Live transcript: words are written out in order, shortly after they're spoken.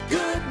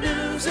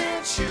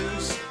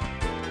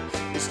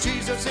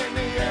Jesus in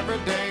the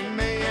everyday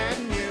me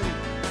and you.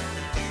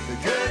 The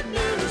good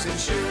news in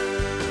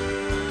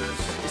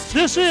shoes.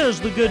 This is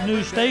the Good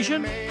News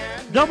Station,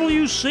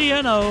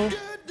 WCNO,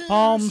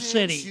 Palm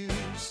City.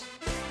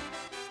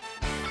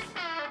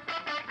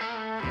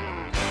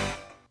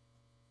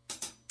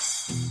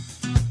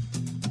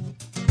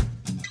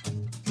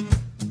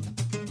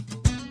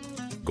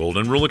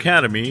 Golden Rule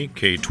Academy,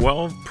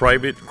 K-12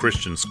 private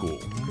Christian school.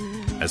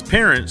 As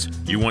parents,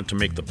 you want to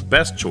make the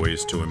best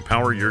choice to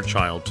empower your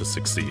child to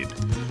succeed.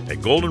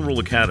 At Golden Rule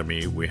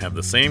Academy, we have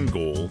the same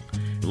goal.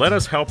 Let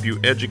us help you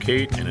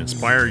educate and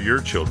inspire your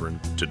children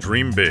to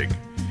dream big.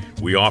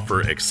 We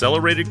offer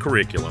accelerated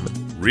curriculum,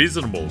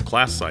 reasonable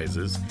class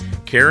sizes,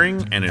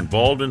 caring and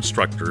involved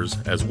instructors,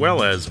 as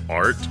well as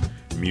art,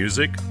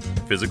 music,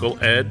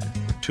 physical ed,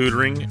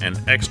 tutoring, and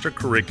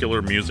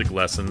extracurricular music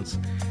lessons,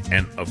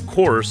 and of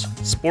course,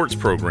 sports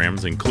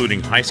programs including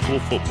high school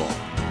football.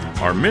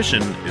 Our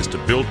mission is to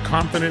build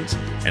confidence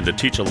and to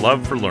teach a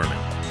love for learning.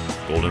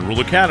 Golden Rule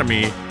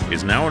Academy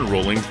is now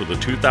enrolling for the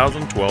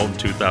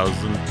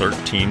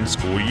 2012-2013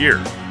 school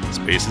year.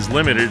 Space is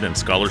limited and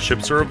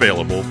scholarships are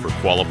available for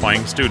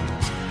qualifying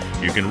students.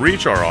 You can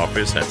reach our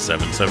office at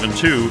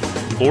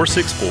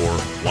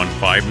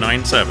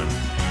 772-464-1597.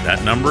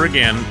 That number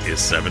again is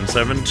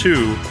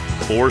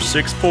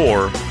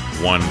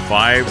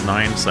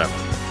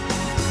 772-464-1597.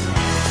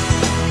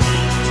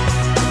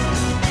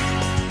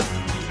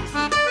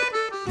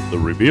 The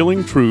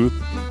Revealing Truth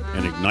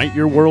and Ignite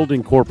Your World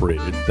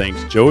Incorporated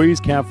thanks Joey's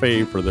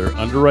Cafe for their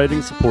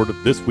underwriting support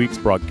of this week's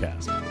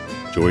broadcast.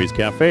 Joey's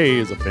Cafe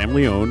is a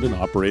family-owned and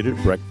operated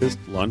breakfast,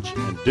 lunch,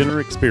 and dinner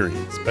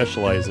experience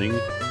specializing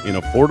in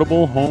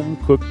affordable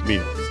home-cooked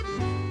meals.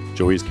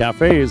 Joey's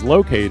Cafe is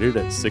located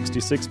at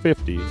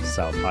 6650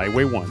 South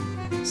Highway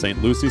 1, St.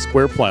 Lucie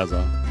Square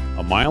Plaza,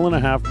 a mile and a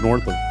half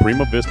north of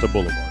Prima Vista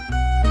Boulevard.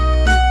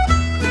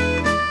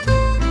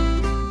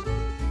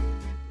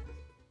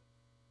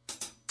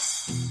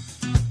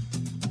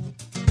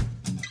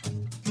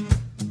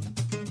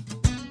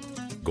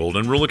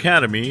 Golden Rule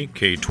Academy,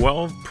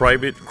 K-12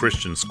 private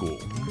Christian school.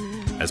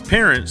 As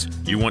parents,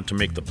 you want to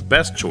make the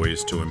best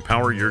choice to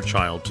empower your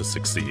child to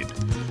succeed.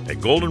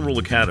 At Golden Rule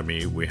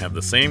Academy, we have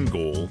the same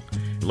goal.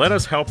 Let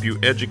us help you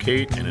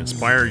educate and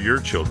inspire your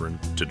children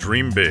to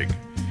dream big.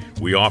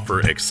 We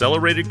offer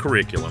accelerated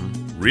curriculum,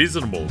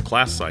 reasonable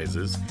class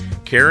sizes,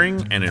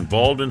 caring and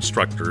involved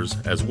instructors,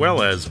 as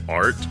well as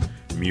art,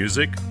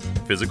 music,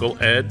 physical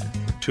ed,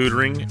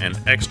 tutoring, and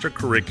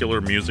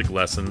extracurricular music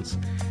lessons,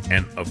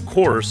 and of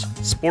course,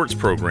 sports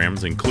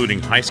programs including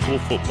high school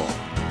football.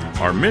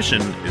 Our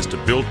mission is to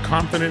build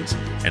confidence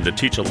and to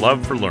teach a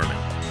love for learning.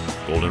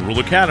 Golden Rule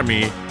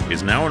Academy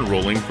is now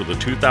enrolling for the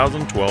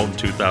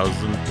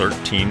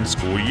 2012-2013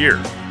 school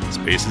year.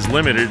 Space is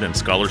limited and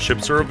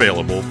scholarships are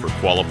available for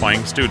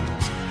qualifying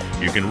students.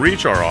 You can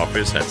reach our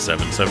office at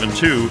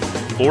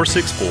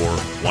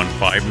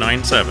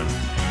 772-464-1597.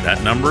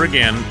 That number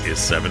again is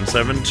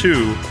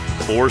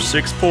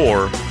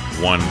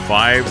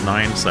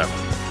 772-464-1597.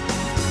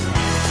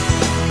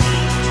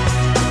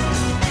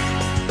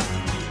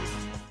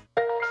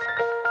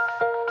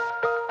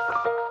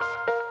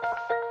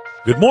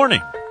 Good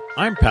morning.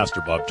 I'm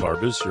Pastor Bob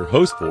Tarbus, your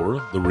host for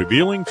the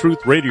Revealing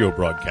Truth radio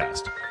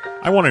broadcast.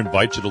 I want to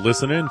invite you to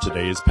listen in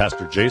today as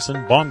Pastor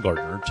Jason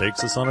Baumgartner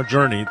takes us on a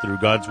journey through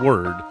God's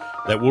Word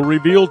that will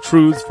reveal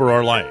truths for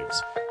our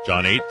lives.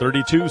 John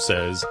 8:32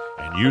 says,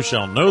 "And you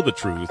shall know the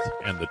truth,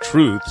 and the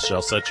truth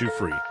shall set you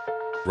free."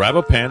 Grab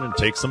a pen and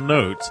take some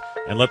notes,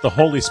 and let the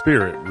Holy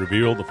Spirit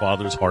reveal the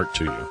Father's heart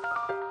to you.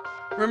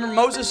 Remember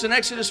Moses in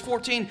Exodus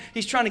 14,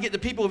 he's trying to get the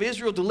people of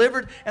Israel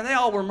delivered, and they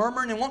all were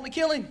murmuring and wanting to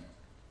kill him.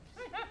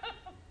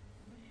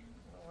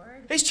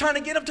 He's trying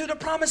to get them to the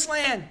promised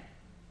land.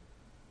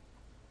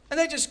 And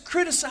they just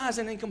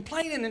criticizing and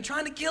complaining and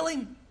trying to kill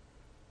him.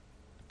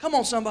 Come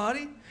on,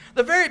 somebody.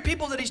 The very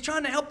people that he's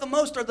trying to help the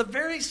most are the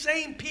very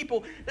same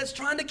people that's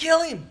trying to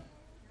kill him.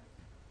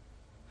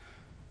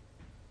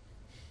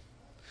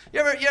 You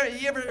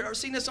ever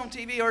seen this on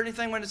TV or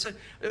anything when it's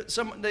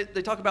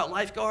they talk about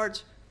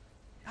lifeguards?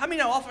 How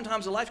many know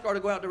oftentimes the lifeguard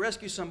will go out to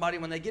rescue somebody?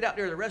 When they get out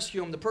there to rescue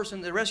them, the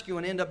person they're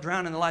rescuing end up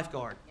drowning the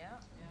lifeguard. Yeah.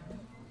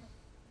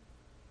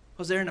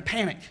 Because they're in a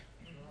panic.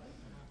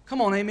 Come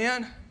on,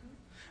 amen?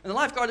 And the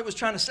lifeguard that was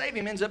trying to save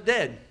him ends up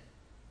dead.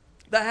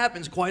 That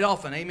happens quite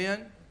often,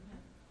 amen?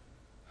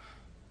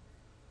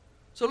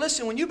 So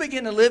listen, when you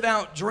begin to live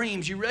out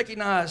dreams, you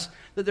recognize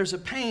that there's a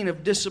pain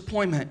of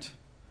disappointment.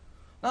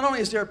 Not only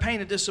is there a pain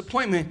of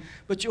disappointment,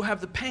 but you'll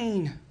have the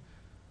pain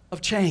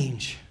of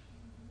change.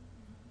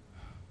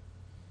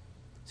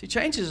 See,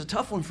 change is a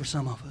tough one for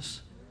some of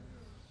us.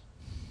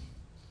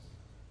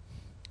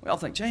 We all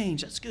think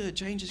change is good.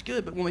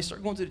 But when we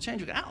start going through the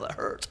change, we go, ow, that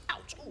hurts.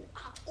 Ouch,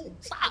 oh,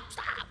 stop.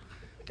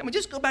 Can we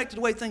just go back to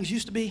the way things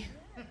used to be?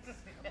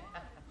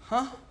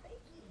 Huh?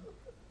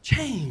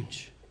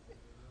 Change.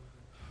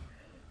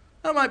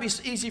 That might be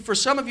easy for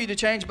some of you to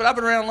change, but I've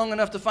been around long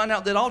enough to find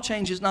out that all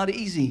change is not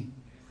easy.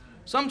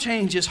 Some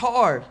change is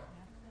hard.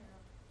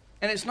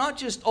 And it's not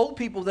just old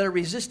people that are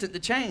resistant to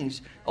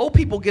change. Old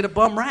people get a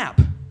bum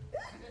rap.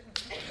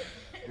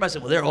 Everybody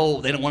said, well, they're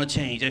old. They don't want to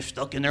change. They're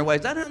stuck in their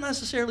ways. That's not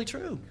necessarily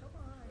true.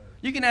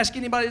 You can ask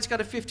anybody that's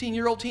got a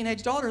 15-year-old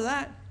teenage daughter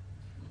that.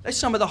 They're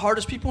some of the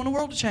hardest people in the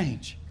world to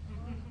change.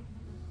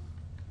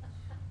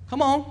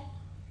 Come on.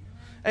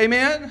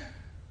 Amen.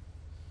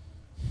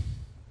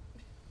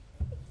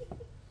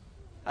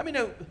 I mean,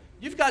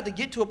 you've got to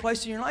get to a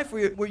place in your life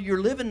where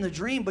you're living the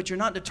dream, but you're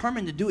not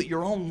determined to do it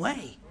your own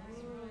way.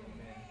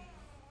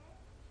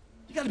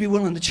 You've got to be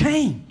willing to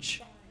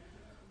change.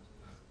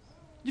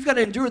 You've got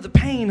to endure the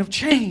pain of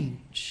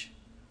change.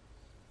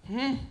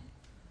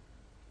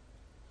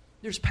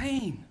 There's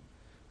pain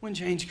when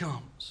change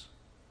comes.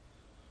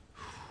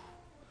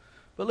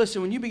 But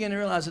listen, when you begin to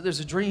realize that there's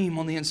a dream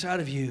on the inside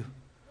of you,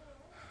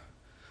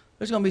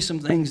 there's going to be some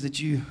things that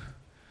you're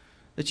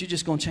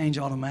just going to change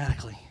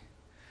automatically.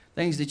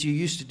 Things that you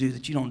used to do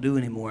that you don't do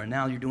anymore, and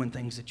now you're doing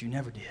things that you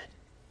never did.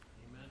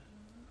 Amen.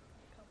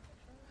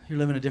 You're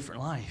living a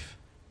different life.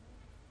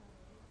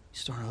 You're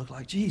starting to look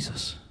like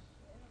Jesus.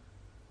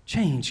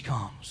 Change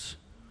comes.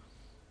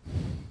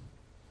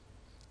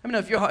 I mean,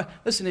 if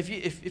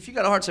you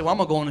got a heart, say, well, I'm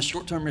going to go on a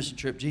short-term mission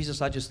trip.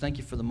 Jesus, I just thank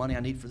you for the money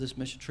I need for this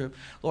mission trip.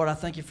 Lord, I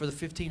thank you for the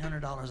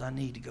 $1,500 I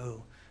need to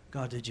go,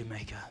 God, to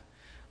Jamaica.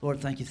 Lord,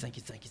 thank you, thank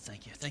you, thank you,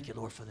 thank you. Thank you,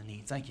 Lord, for the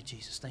need. Thank you,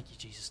 Jesus. Thank you,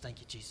 Jesus. Thank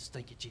you, Jesus.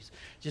 Thank you, Jesus.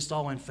 Just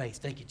all in faith.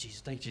 Thank you,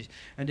 Jesus. Thank you, Jesus.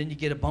 And then you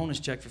get a bonus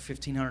check for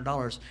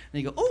 $1,500.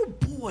 And you go, oh,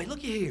 boy, look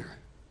at here.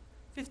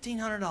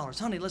 $1,500.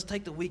 Honey, let's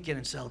take the weekend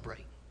and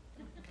celebrate.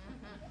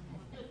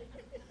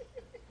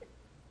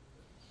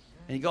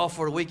 And you go off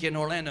for the weekend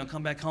in Orlando and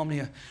come back home to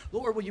you.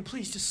 Lord, will you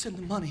please just send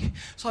the money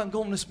so I can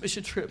go on this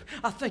mission trip?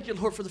 I thank you,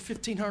 Lord, for the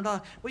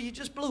 $1,500. Well, you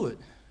just blew it.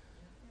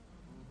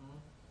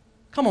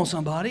 Come on,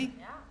 somebody.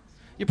 Yeah.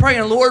 You're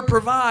praying, Lord,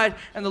 provide,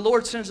 and the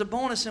Lord sends a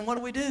bonus, and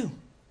what do?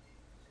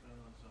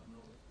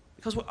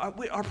 Because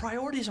our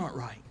priorities aren't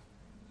right.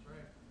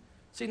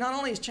 See, not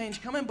only is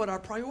change coming, but our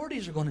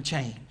priorities are going to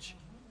change.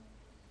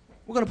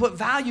 We're going to put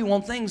value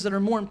on things that are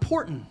more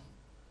important,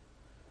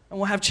 and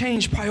we'll have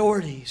changed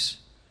priorities.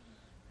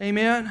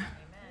 Amen?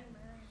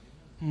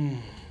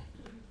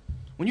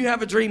 When you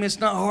have a dream, it's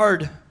not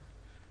hard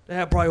to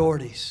have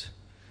priorities.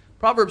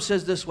 Proverbs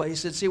says this way. He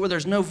said, see, where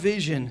there's no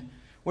vision,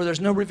 where there's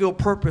no revealed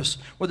purpose,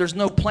 where there's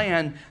no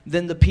plan,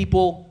 then the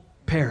people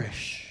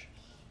perish.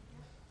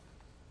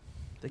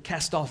 They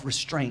cast off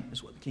restraint,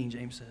 is what the King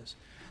James says.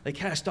 They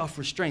cast off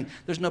restraint.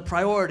 There's no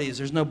priorities.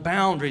 There's no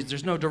boundaries.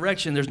 There's no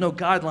direction. There's no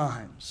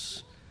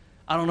guidelines.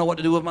 I don't know what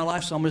to do with my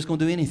life, so I'm just going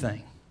to do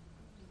anything.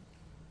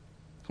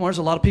 Come on, there's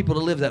a lot of people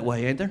that live that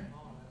way, ain't there?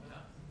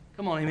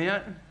 Come on,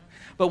 amen?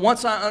 But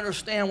once I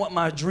understand what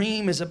my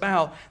dream is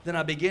about, then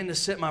I begin to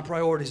set my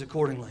priorities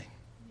accordingly.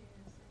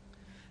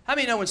 How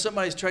many know when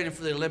somebody's training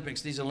for the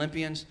Olympics, these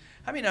Olympians,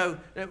 how many know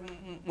that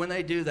when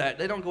they do that,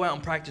 they don't go out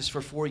and practice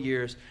for 4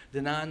 years,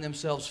 denying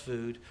themselves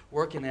food,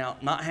 working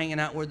out, not hanging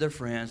out with their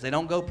friends. They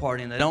don't go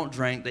partying. They don't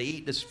drink. They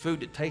eat this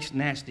food that tastes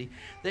nasty.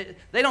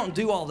 They don't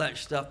do all that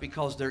stuff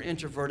because they're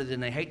introverted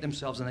and they hate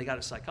themselves and they got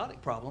a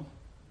psychotic problem.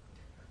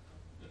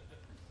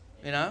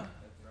 You know?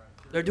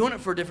 They're doing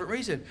it for a different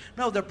reason.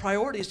 No, their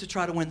priority is to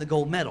try to win the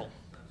gold medal.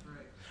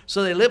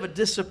 So they live a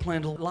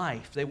disciplined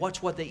life. They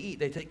watch what they eat.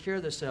 They take care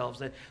of themselves.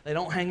 They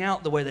don't hang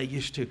out the way they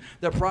used to.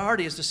 Their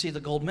priority is to see the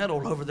gold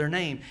medal over their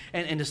name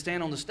and to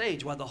stand on the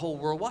stage while the whole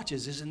world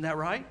watches. Isn't that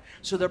right?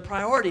 So their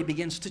priority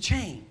begins to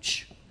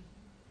change.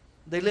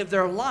 They live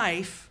their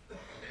life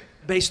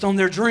based on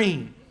their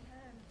dream.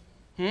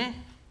 Come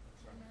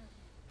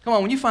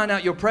on, when you find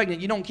out you're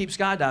pregnant, you don't keep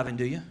skydiving,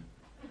 do you?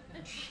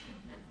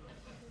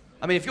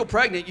 I mean, if you're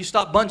pregnant, you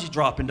stop bungee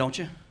dropping, don't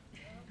you?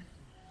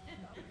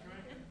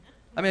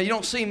 I mean, you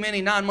don't see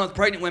many 9-month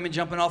pregnant women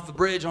jumping off the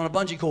bridge on a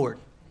bungee cord.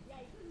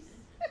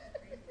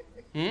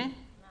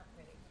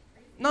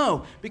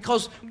 No,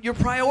 because your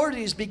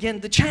priorities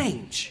begin to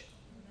change.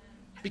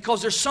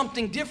 Because there's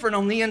something different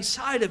on the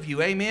inside of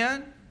you,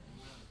 amen?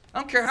 I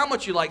don't care how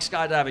much you like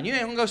skydiving. You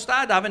ain't going to go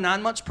skydiving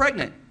 9 months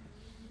pregnant.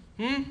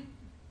 And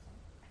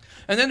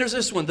then there's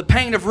this one, the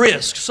pain of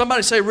risk.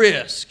 Somebody say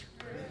risk.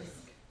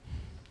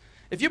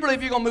 If you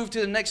believe you're going to move to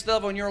the next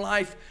level in your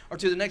life or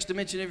to the next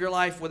dimension of your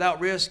life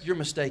without risk, you're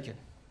mistaken.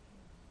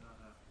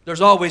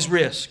 There's always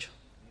risk.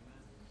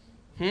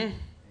 The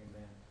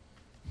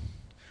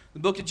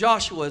book of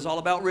Joshua is all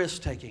about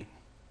risk-taking.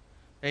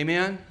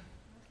 Amen?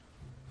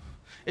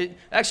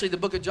 The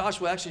book of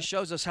Joshua actually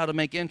shows us how to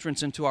make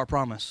entrance into our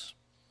promise.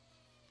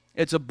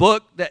 It's a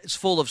book that's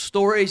full of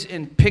stories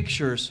and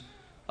pictures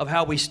of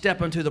how we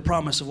step into the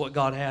promise of what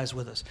God has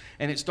with us.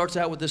 And it starts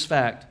out with this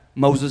fact.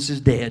 Moses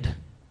is dead.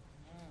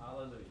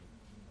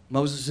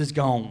 Moses is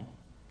gone.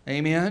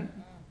 Amen?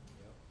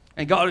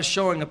 And God is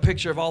showing a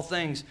picture of all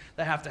things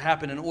that have to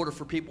happen in order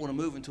for people to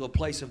move into a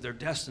place of their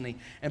destiny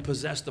and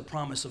possess the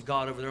promise of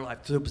God over their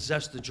life, to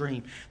possess the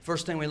dream.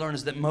 First thing we learn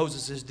is that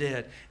Moses is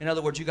dead. In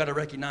other words, you got to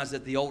recognize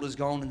that the old is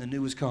gone and the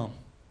new has come.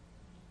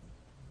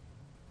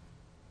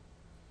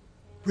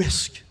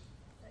 Risk.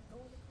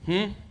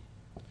 Then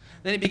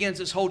he begins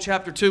this whole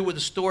chapter 2 with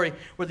a story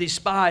where these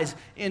spies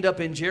end up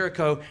in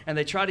Jericho and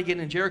they try to get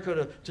in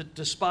Jericho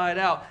to spy it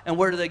out. And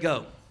where do they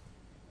go?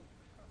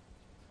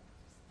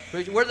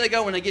 Where do they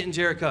go when they get in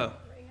Jericho?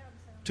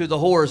 To the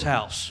whore's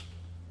house.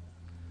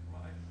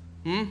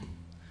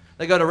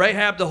 They go to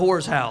Rahab the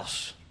whore's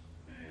house.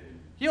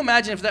 Can you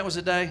imagine if that was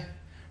a day?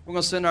 We're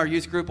going to send our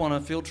youth group on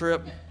a field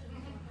trip.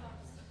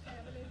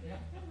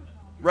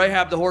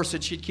 Rahab the whore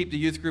said she'd keep the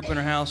youth group in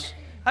her house.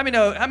 How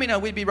many know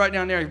we'd be right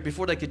down there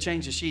before they could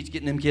change the sheets,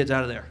 getting them kids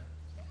out of there?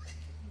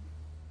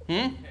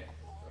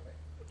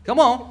 Come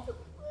on.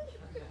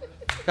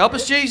 Help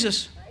us,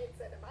 Jesus.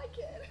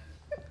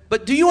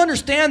 But do you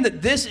understand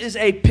that this is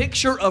a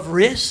picture of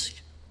risk?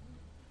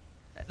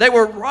 They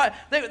were right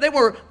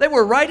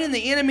in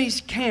the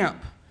enemy's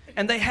camp,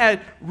 and they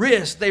had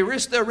risk. They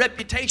risked their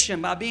reputation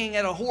by being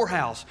at a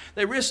whorehouse.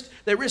 They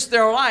risked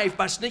their life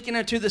by sneaking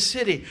into the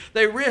city.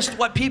 They risked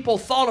what people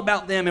thought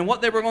about them and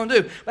what they were going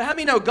to do. But how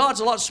many know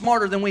God's a lot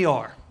smarter than we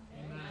are?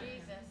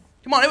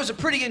 Come on, it was a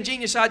pretty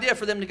ingenious idea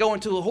for them to go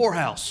into a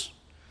whorehouse.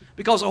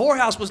 Because a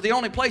whorehouse was the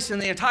only place in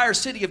the entire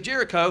city of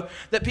Jericho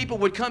that people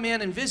would come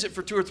in and visit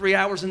for 2 or 3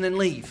 hours and then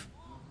leave.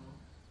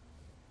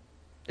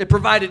 It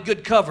provided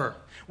good cover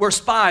where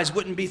spies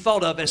wouldn't be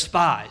thought of as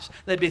spies.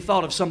 They'd be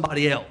thought of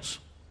somebody else.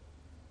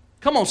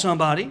 Come on,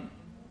 somebody.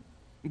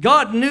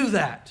 God knew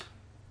that.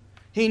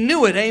 He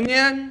knew it,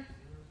 amen?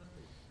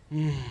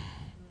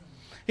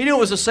 He knew it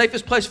was the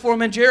safest place for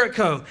him in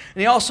Jericho.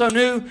 And he also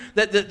knew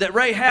that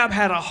Rahab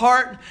had a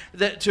heart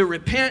to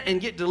repent and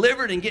get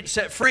delivered and get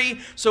set free.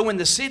 So when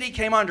the city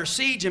came under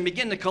siege and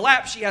began to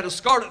collapse, she had a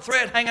scarlet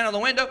thread hanging out of the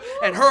window,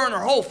 and her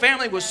whole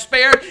family was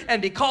spared.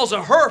 And because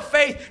of her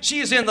faith, she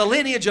is in the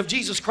lineage of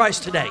Jesus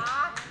Christ today.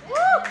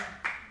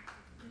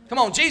 Come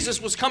on, Jesus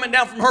was coming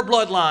down from her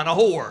bloodline, a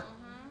whore.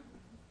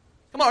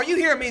 Come on, are you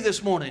hearing me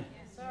this morning?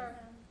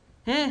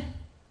 Yes, sir.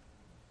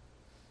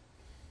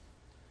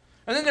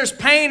 And then there's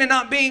pain in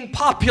not being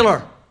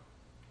popular.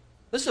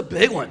 This is a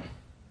big one.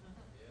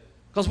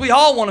 Because we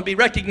all want to be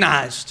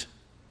recognized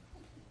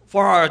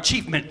for our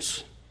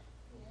achievements.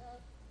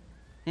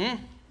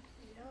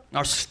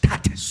 Our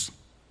status.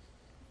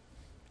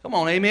 Come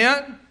on,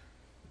 amen?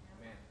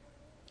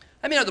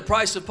 I mean, the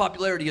price of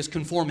popularity is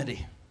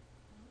conformity.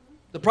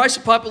 The price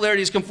of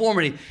popularity is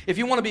conformity. If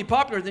you want to be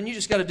popular, then you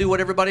just got to do what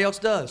everybody else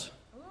does.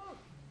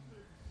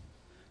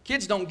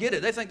 Kids don't get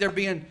it. They think they're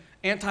being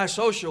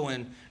antisocial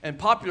and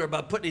popular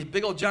by putting these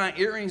big old giant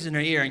earrings in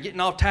their ear and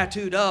getting all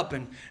tattooed up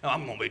and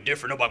I'm going to be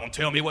different. Nobody's going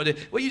to tell me what to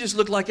do. Well, you just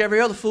look like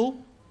every other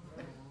fool.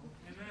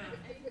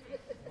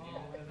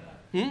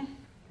 Come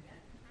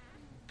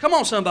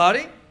on,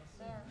 somebody.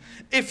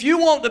 If you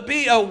want to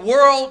be a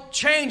world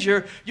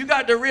changer, you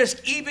got to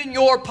risk even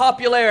your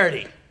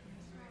popularity.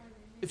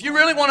 If you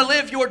really want to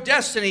live your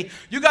destiny,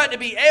 you got to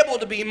be able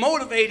to be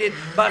motivated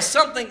by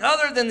something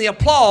other than the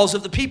applause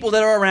of the people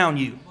that are around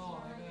you.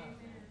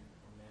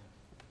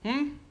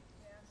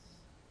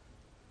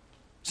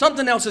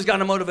 Something else has got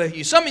to motivate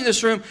you. Some of you in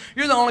this room,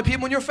 you're the only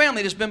people in your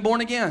family that's been born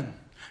again.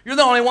 You're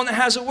the only one that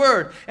has a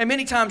word. And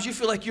many times you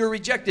feel like you're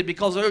rejected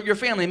because your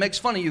family makes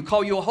fun of you,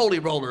 call you a holy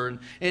roller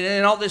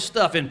and all this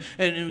stuff. And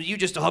you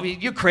just,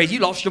 you're crazy. You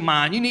lost your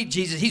mind. You need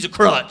Jesus. He's a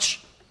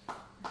crutch.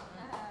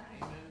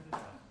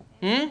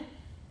 And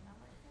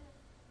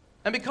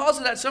because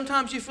of that,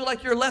 sometimes you feel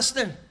like you're less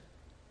than.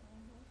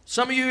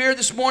 Some of you here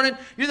this morning,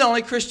 you're the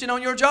only Christian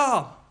on your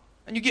job.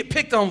 And you get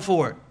picked on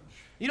for it.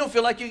 You don't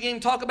feel like you can even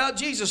talk about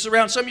Jesus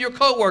around some of your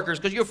coworkers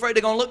because you're afraid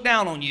they're going to look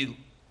down on you.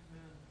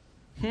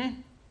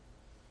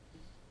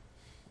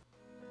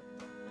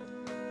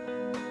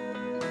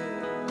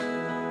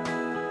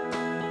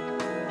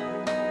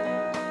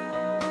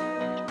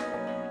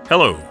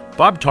 Hello,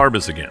 Bob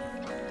Tarbus again.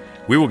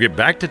 We will get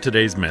back to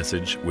today's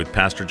message with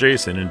Pastor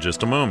Jason in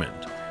just a moment.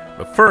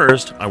 But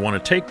first, I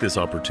want to take this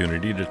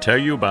opportunity to tell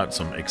you about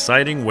some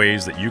exciting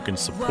ways that you can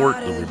support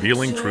the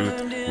Revealing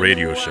Truth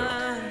radio show.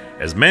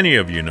 As many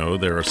of you know,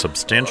 there are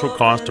substantial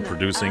costs to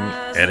producing,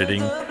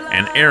 editing,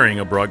 and airing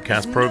a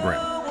broadcast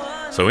program.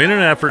 So in an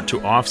effort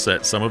to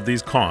offset some of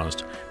these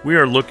costs, we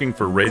are looking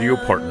for radio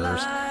partners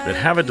that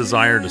have a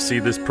desire to see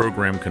this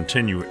program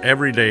continue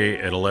every day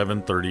at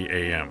 11:30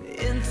 a.m.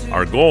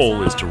 Our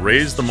goal is to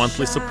raise the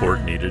monthly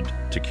support needed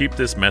to keep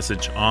this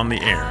message on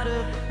the air.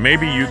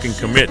 Maybe you can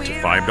commit to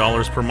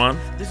 $5 per month,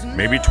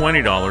 maybe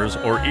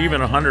 $20, or even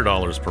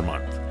 $100 per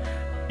month.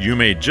 You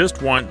may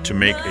just want to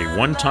make a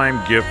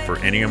one-time gift for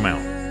any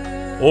amount.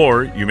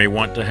 Or you may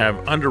want to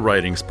have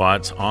underwriting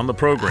spots on the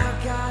program.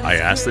 I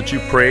ask that you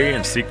pray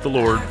and seek the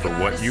Lord for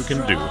what you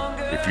can do.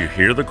 If you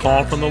hear the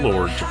call from the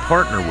Lord to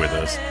partner with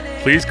us,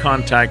 please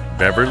contact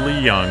Beverly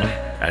Young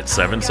at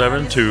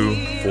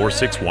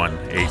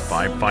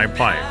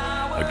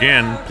 772-461-8555.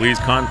 Again, please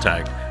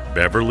contact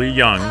Beverly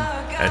Young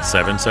at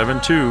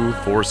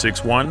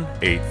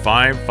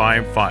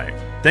 772-461-8555.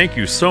 Thank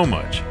you so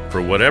much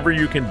for whatever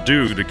you can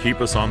do to keep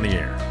us on the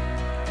air.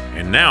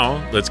 And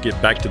now, let's get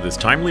back to this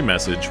timely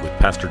message with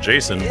Pastor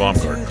Jason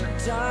Baumgartner.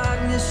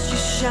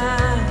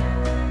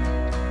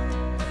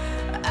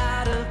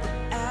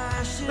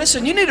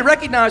 Listen, you need to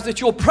recognize that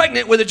you're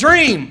pregnant with a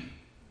dream.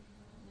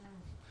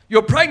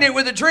 You're pregnant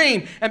with a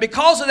dream. And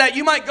because of that,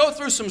 you might go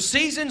through some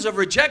seasons of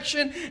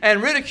rejection and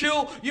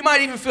ridicule. You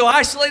might even feel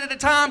isolated at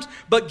times.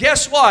 But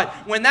guess what?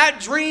 When that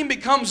dream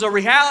becomes a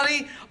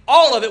reality,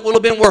 all of it will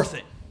have been worth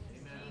it.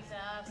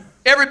 Amen.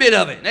 Every bit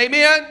of it.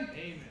 Amen?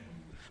 Amen?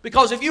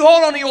 Because if you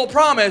hold on to your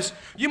promise,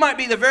 you might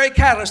be the very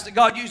catalyst that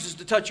God uses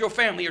to touch your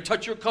family or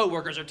touch your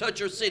coworkers or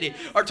touch your city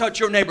or touch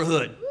your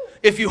neighborhood.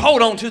 If you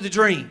hold on to the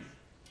dream.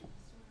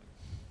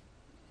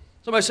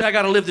 Somebody say, I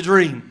got to live the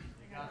dream.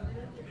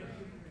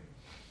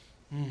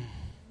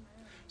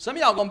 Some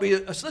of y'all are going to be,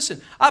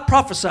 listen, I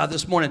prophesied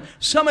this morning,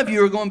 some of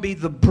you are going to be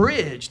the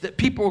bridge that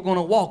people are going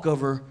to walk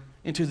over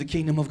into the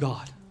kingdom of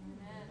God.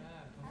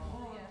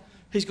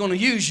 He's going to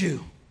use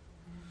you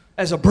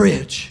as a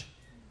bridge.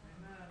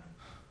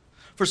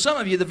 For some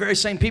of you, the very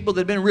same people that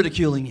have been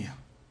ridiculing you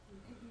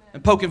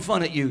and poking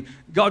fun at you,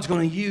 God's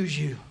going to use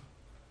you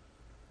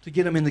to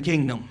get them in the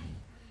kingdom.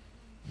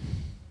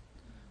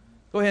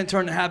 Go ahead and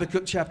turn to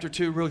Habakkuk chapter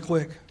 2 really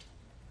quick.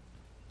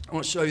 I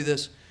want to show you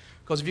this.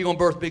 Because if you're going to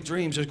birth big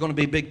dreams, there's going to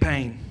be big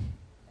pain.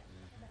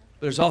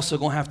 But there's also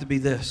going to have to be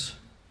this,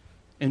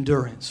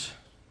 endurance.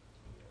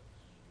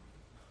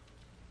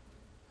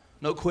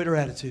 No quitter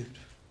attitude.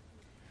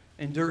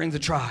 Enduring the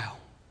trial.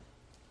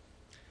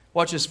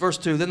 Watch this, verse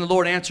 2. Then the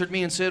Lord answered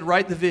me and said,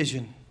 write the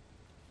vision.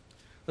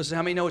 Listen,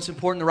 how many know it's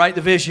important to write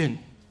the vision?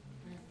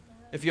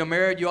 If you're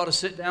married, you ought to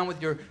sit down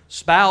with your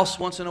spouse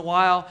once in a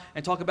while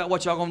and talk about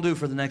what y'all going to do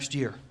for the next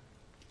year.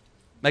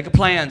 Make a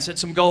plan, set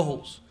some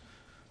goals.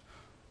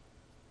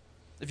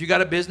 If you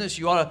got a business,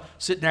 you ought to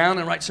sit down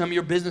and write some of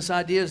your business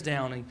ideas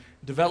down and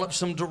develop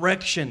some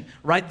direction.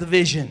 Write the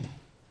vision.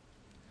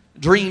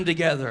 Dream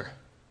together.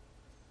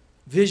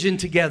 Vision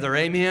together.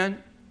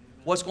 Amen?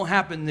 What's going to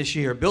happen this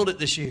year? Build it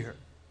this year.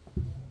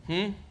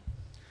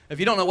 If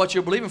you don't know what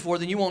you're believing for,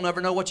 then you won't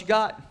ever know what you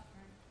got.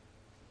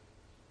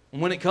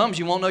 And when it comes,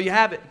 you won't know you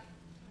have it.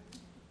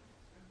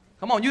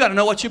 Come on, you got to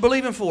know what you're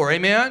believing for.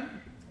 Amen?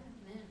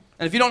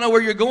 And if you don't know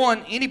where you're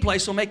going, any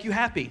place will make you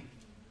happy.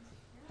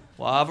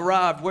 Well, I've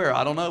arrived where?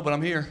 I don't know, but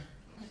I'm here.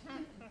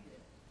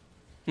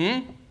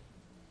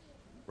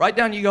 Write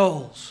down your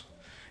goals.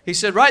 He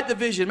said, write the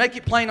vision, make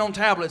it plain on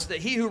tablets, that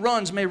he who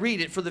runs may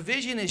read it. For the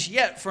vision is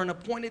yet for an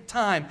appointed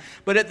time.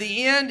 But at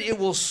the end it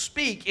will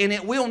speak, and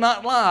it will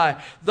not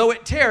lie. Though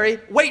it tarry,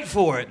 wait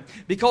for it,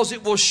 because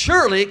it will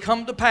surely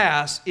come to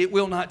pass. It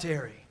will not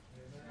tarry.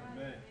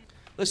 Amen.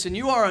 Listen,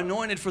 you are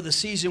anointed for the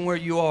season where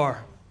you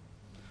are.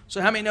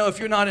 So how many know if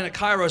you're not in a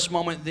Kairos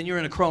moment, then you're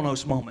in a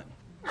Chronos moment?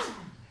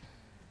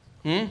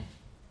 And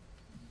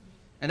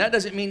that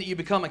doesn't mean that you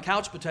become a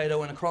couch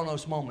potato in a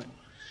Chronos moment.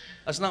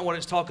 That's not what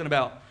it's talking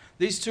about.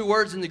 These two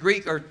words in the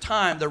Greek are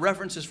time. They're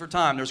references for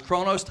time. There's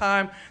Chronos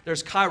time.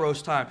 There's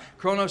Kairos time.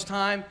 Chronos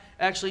time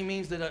actually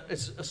means that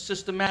it's a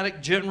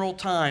systematic general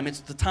time.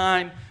 It's the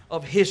time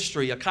of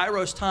history. A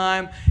Kairos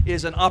time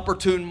is an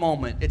opportune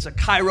moment. It's a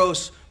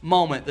Kairos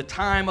moment, the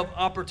time of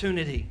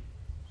opportunity.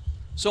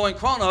 So in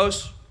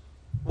Chronos,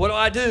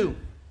 what do?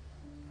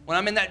 When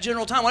I'm in that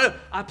general time, what do?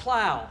 I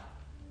plow.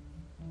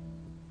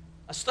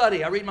 I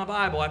study, I read my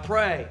Bible, I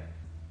pray.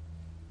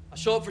 I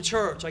show up for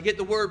church, I get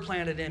the word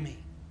planted in me.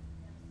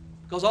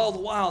 Because all the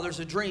while there's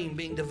a dream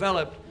being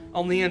developed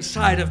on the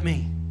inside of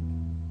me.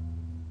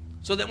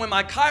 So that when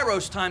my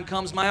Kairos time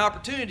comes, my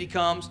opportunity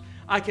comes,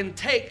 I can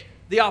take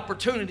the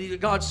opportunity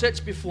that God sets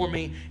before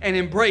me and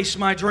embrace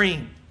my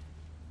dream.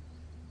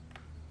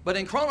 But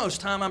in Chronos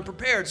time, I'm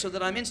prepared so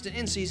that I'm instant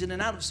in season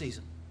and out of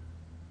season.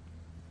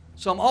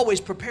 So I'm always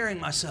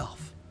preparing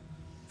myself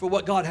for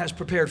what God has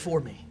prepared for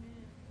me.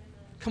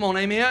 Come on,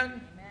 amen?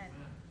 Amen?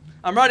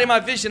 I'm writing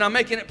my vision. I'm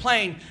making it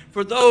plain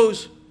for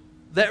those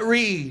that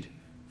read.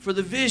 For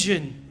the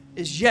vision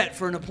is yet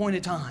for an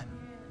appointed time.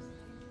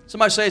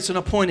 Somebody say it's an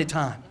appointed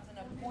time. It's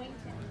an appointed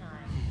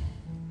time.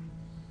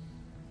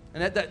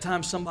 And at that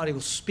time, somebody will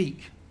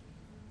speak.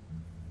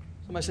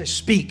 Somebody say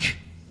speak.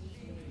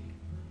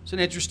 It's an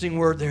interesting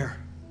word there.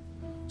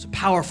 It's a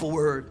powerful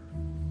word.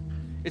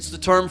 It's the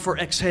term for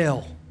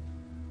exhale.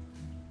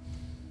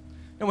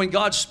 And when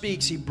God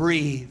speaks, He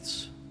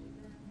breathes.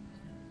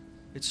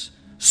 It's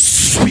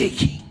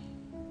speaking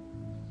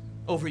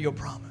over your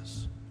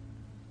promise.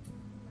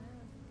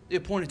 The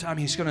appointed time,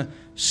 He's going to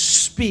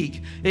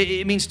speak.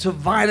 It means to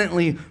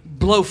violently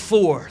blow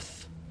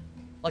forth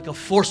like a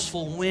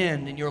forceful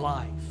wind in your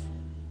life.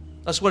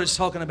 That's what it's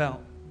talking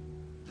about.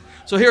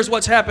 So here's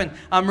what's happened.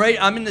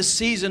 I'm in this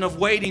season of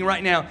waiting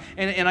right now,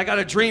 and I got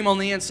a dream on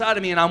the inside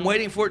of me, and I'm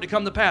waiting for it to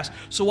come to pass.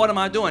 So what am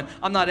I doing?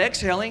 I'm not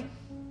exhaling.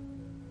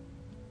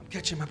 I'm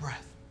catching my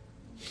breath.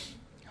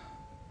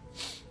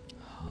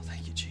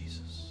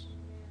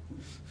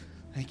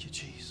 Thank you,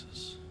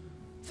 Jesus.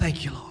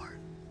 Thank you, Lord.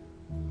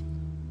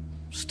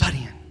 I'm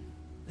studying.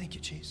 Thank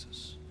you,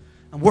 Jesus.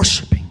 I'm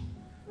worshiping.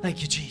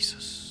 Thank you,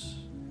 Jesus.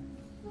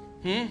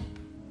 And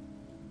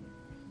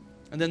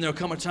then there'll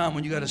come a time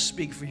when you got to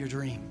speak for your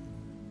dream.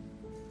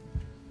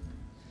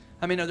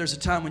 I mean, there's a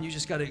time when you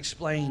just got to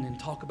explain and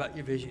talk about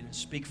your vision and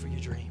speak for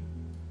your dream.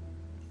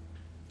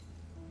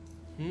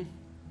 You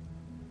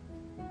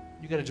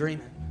got to dream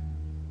it.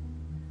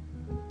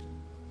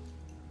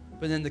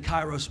 But then the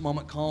Kairos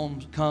moment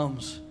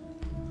comes.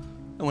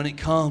 And when it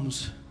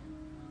comes,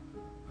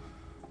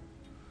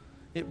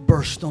 it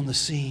bursts on the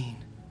scene.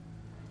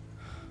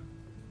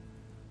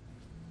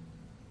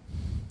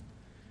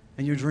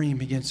 And your dream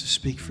begins to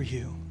speak for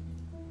you.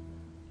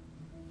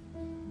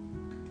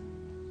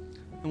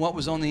 And what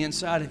was on the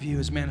inside of you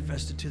is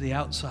manifested to the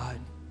outside.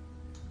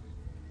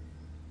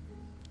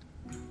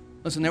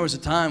 Listen, there was a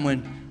time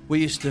when we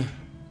used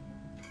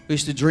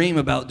to dream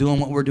about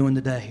doing what we're doing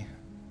today.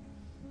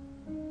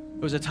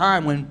 There was a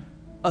time when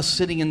us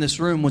sitting in this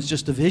room was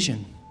just a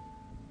vision.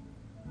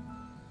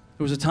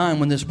 There was a time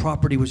when this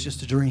property was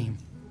just a dream.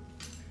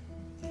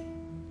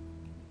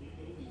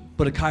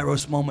 But a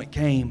Kairos moment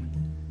came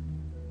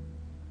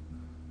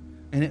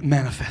and it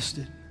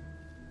manifested.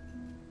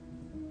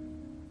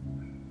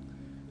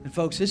 And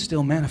folks, it's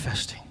still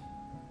manifesting.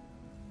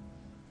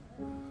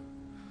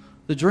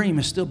 The dream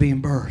is still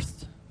being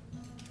birthed.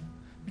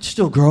 It's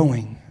still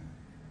growing.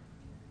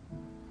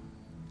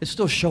 It's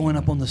still showing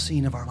up on the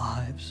scene of our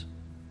lives.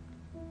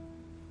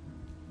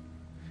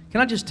 Can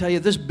I just tell you,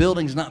 this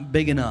building's not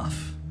big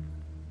enough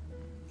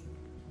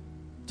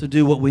to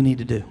do what we need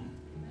to do.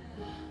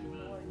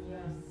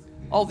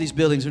 All these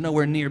buildings are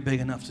nowhere near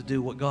big enough to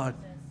do what God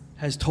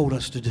has told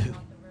us to do.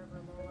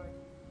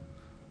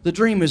 The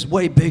dream is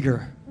way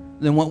bigger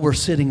than what we're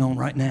sitting on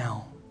right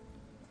now.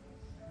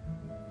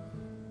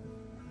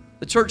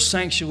 The church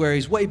sanctuary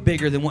is way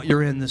bigger than what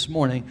you're in this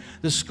morning.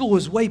 The school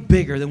is way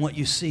bigger than what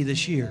you see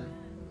this year.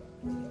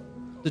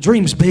 The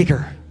dream's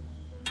bigger.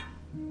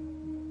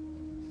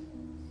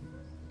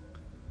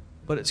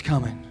 But it's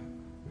coming.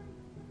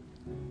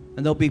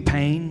 And there'll be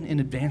pain in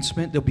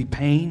advancement. There'll be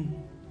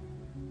pain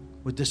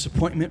with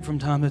disappointment from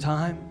time to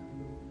time.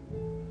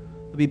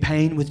 There'll be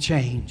pain with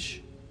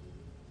change.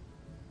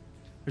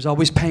 There's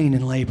always pain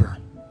in labor.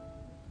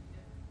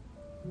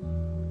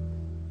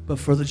 But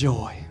for the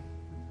joy.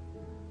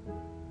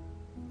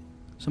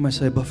 Somebody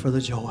say, but for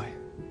the joy.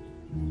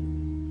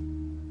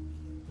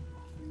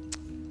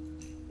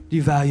 Do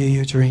you value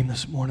your dream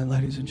this morning,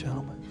 ladies and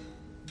gentlemen?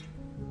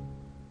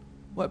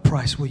 What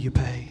price will you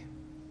pay?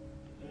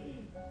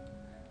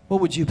 What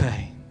would you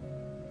pay?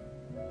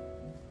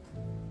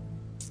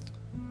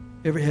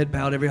 Every head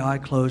bowed, every eye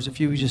closed. If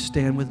you would just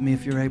stand with me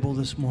if you're able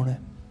this morning.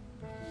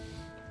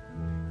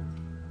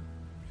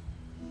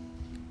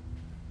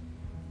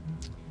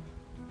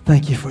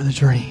 Thank you for the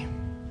dream.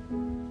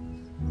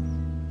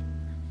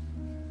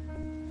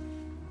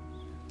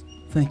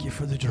 Thank you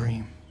for the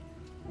dream.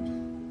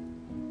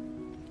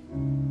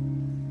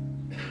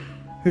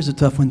 Here's a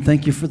tough one.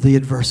 Thank you for the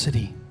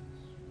adversity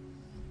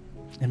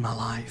in my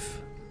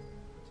life.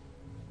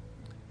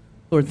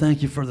 Lord,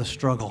 thank you for the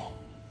struggle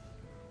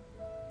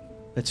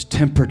that's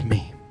tempered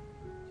me.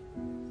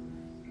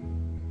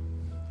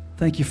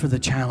 Thank you for the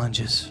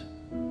challenges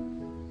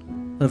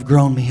that have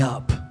grown me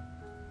up.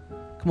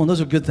 Come on,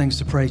 those are good things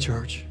to pray,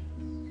 church.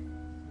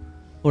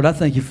 Lord, I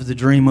thank you for the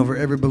dream over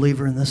every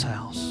believer in this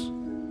house.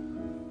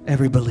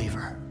 Every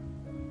believer.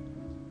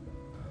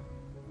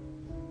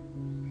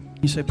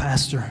 You say,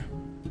 Pastor,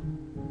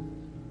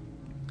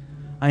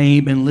 I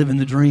ain't been living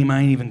the dream.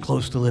 I ain't even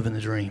close to living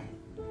the dream.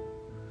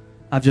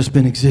 I've just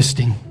been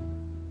existing.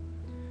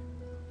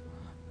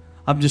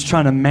 I'm just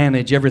trying to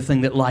manage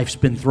everything that life's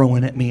been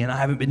throwing at me, and I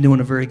haven't been doing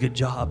a very good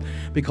job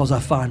because I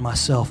find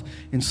myself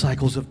in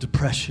cycles of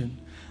depression.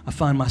 I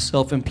find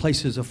myself in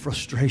places of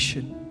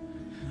frustration.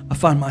 I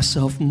find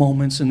myself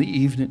moments in the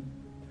evening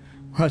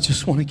where I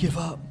just want to give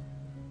up.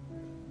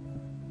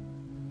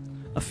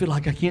 I feel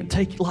like I can't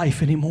take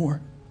life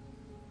anymore.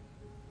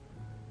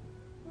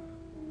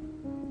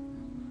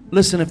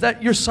 Listen, if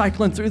you're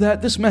cycling through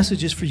that, this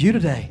message is for you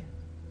today.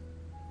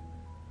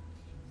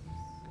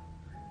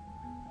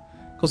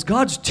 Because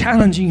God's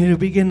challenging you to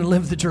begin to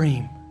live the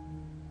dream.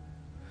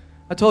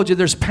 I told you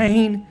there's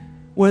pain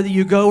whether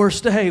you go or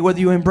stay, whether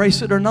you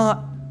embrace it or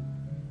not.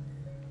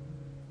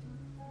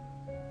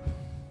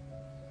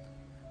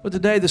 But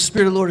today the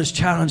Spirit of the Lord is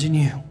challenging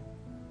you.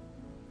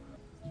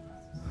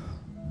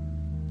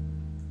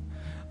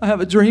 I have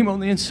a dream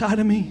on the inside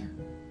of me,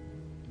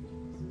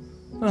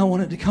 and I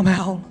want it to come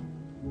out.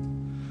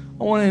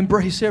 I want to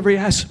embrace every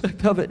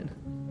aspect of it.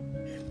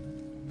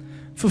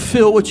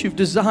 Fulfill what you've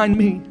designed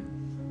me.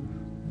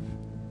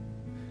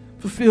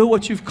 Fulfill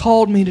what you've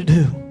called me to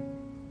do.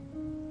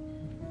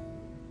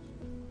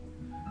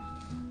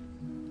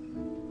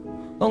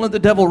 Don't let the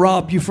devil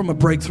rob you from a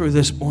breakthrough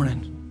this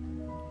morning.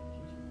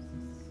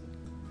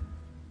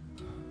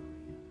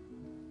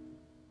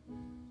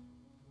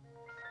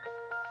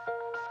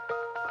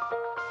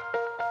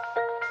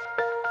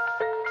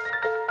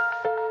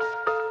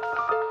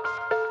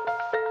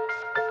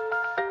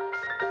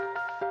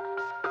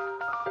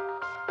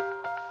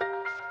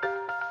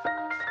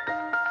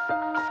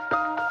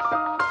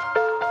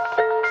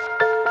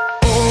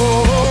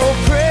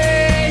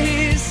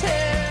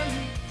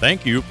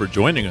 Thank you for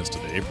joining us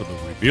today for the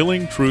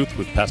Revealing Truth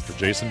with Pastor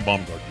Jason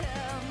Baumgartner.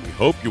 We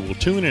hope you will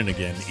tune in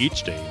again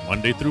each day,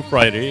 Monday through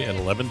Friday at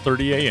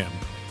 11:30 a.m.,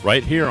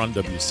 right here on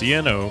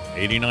WCNO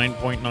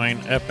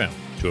 89.9 FM.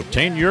 To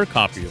obtain your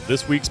copy of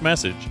this week's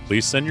message,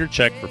 please send your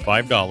check for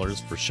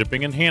 $5 for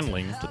shipping and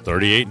handling to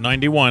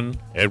 3891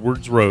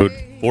 Edwards Road,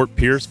 Fort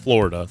Pierce,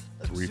 Florida,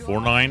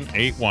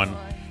 34981,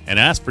 and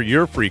ask for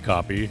your free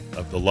copy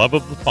of The Love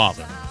of the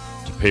Father.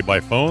 To pay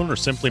by phone or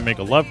simply make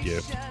a love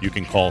gift, you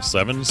can call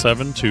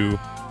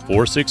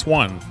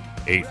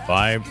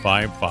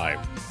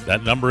 772-461-8555.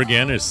 That number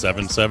again is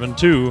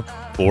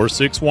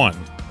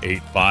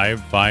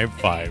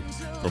 772-461-8555.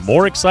 For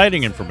more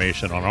exciting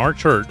information on our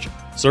church,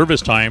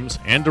 service times,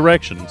 and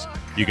directions,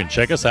 you can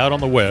check us out on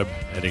the web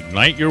at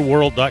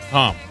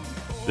igniteyourworld.com.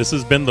 This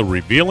has been The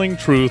Revealing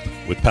Truth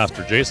with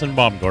Pastor Jason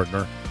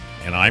Baumgartner,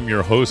 and I'm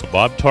your host,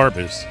 Bob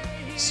Tarbis.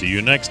 See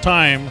you next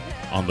time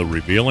on The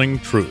Revealing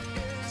Truth.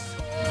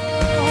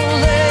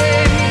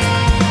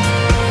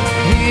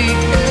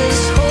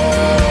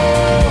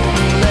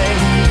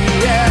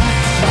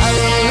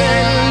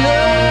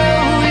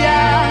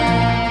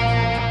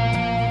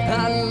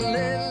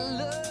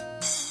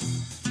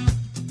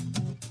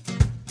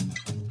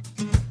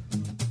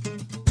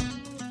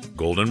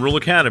 Golden Rule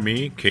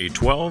Academy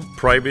K-12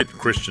 Private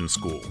Christian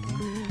School.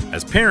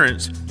 As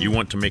parents, you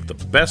want to make the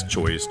best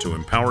choice to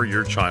empower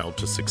your child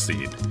to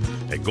succeed.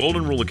 At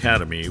Golden Rule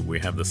Academy, we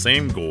have the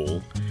same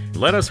goal.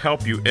 Let us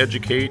help you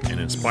educate and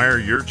inspire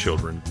your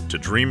children to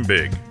dream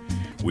big.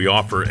 We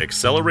offer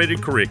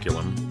accelerated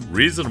curriculum,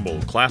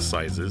 reasonable class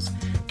sizes,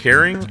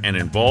 caring and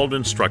involved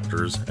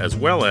instructors, as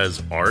well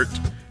as art,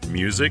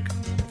 music,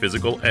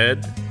 physical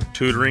ed,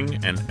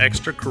 tutoring, and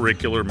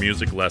extracurricular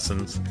music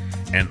lessons,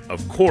 and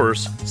of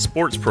course,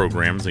 sports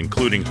programs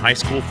including high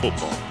school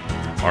football.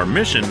 Our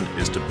mission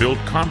is to build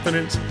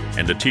confidence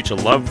and to teach a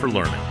love for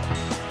learning.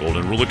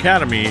 Golden Rule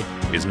Academy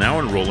is now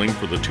enrolling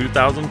for the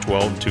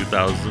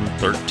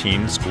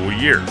 2012-2013 school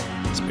year.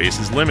 Space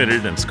is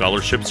limited and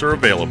scholarships are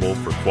available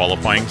for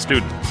qualifying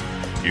students.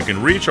 You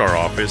can reach our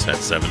office at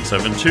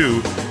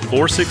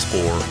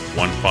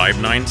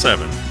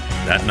 772-464-1597.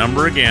 That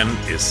number again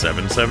is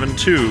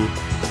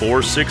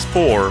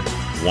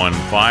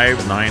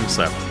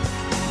 772-464-1597.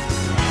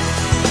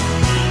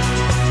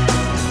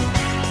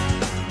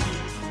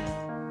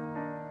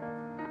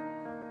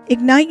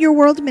 Ignite Your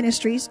World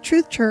Ministries,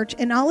 Truth Church,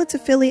 and all its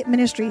affiliate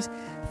ministries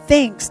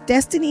thanks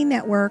Destiny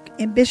Network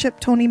and Bishop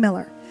Tony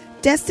Miller.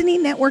 Destiny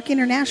Network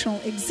International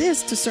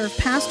exists to serve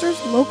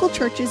pastors, local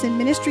churches, and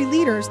ministry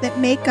leaders that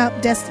make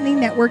up Destiny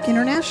Network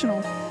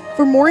International.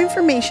 For more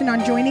information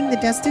on joining the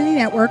Destiny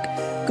Network,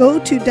 go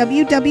to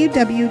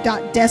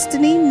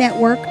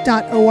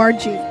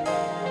www.destinynetwork.org.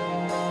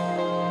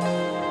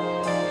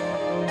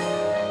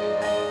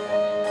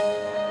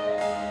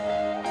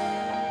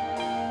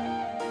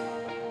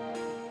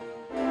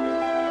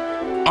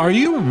 Are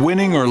you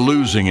winning or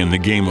losing in the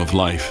game of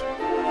life?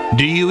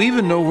 Do you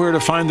even know where to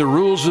find the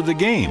rules of the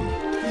game?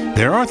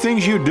 There are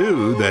things you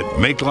do that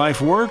make life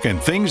work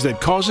and things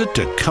that cause it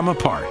to come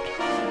apart.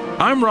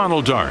 I'm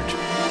Ronald Dart.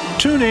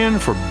 Tune in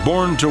for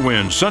Born to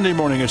Win, Sunday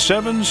morning at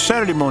 7,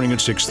 Saturday morning at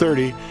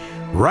 6:30,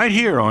 right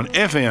here on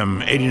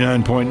FM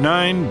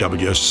 89.9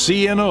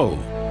 WCNO.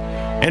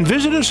 And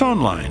visit us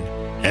online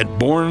at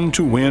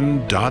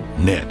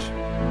borntowin.net.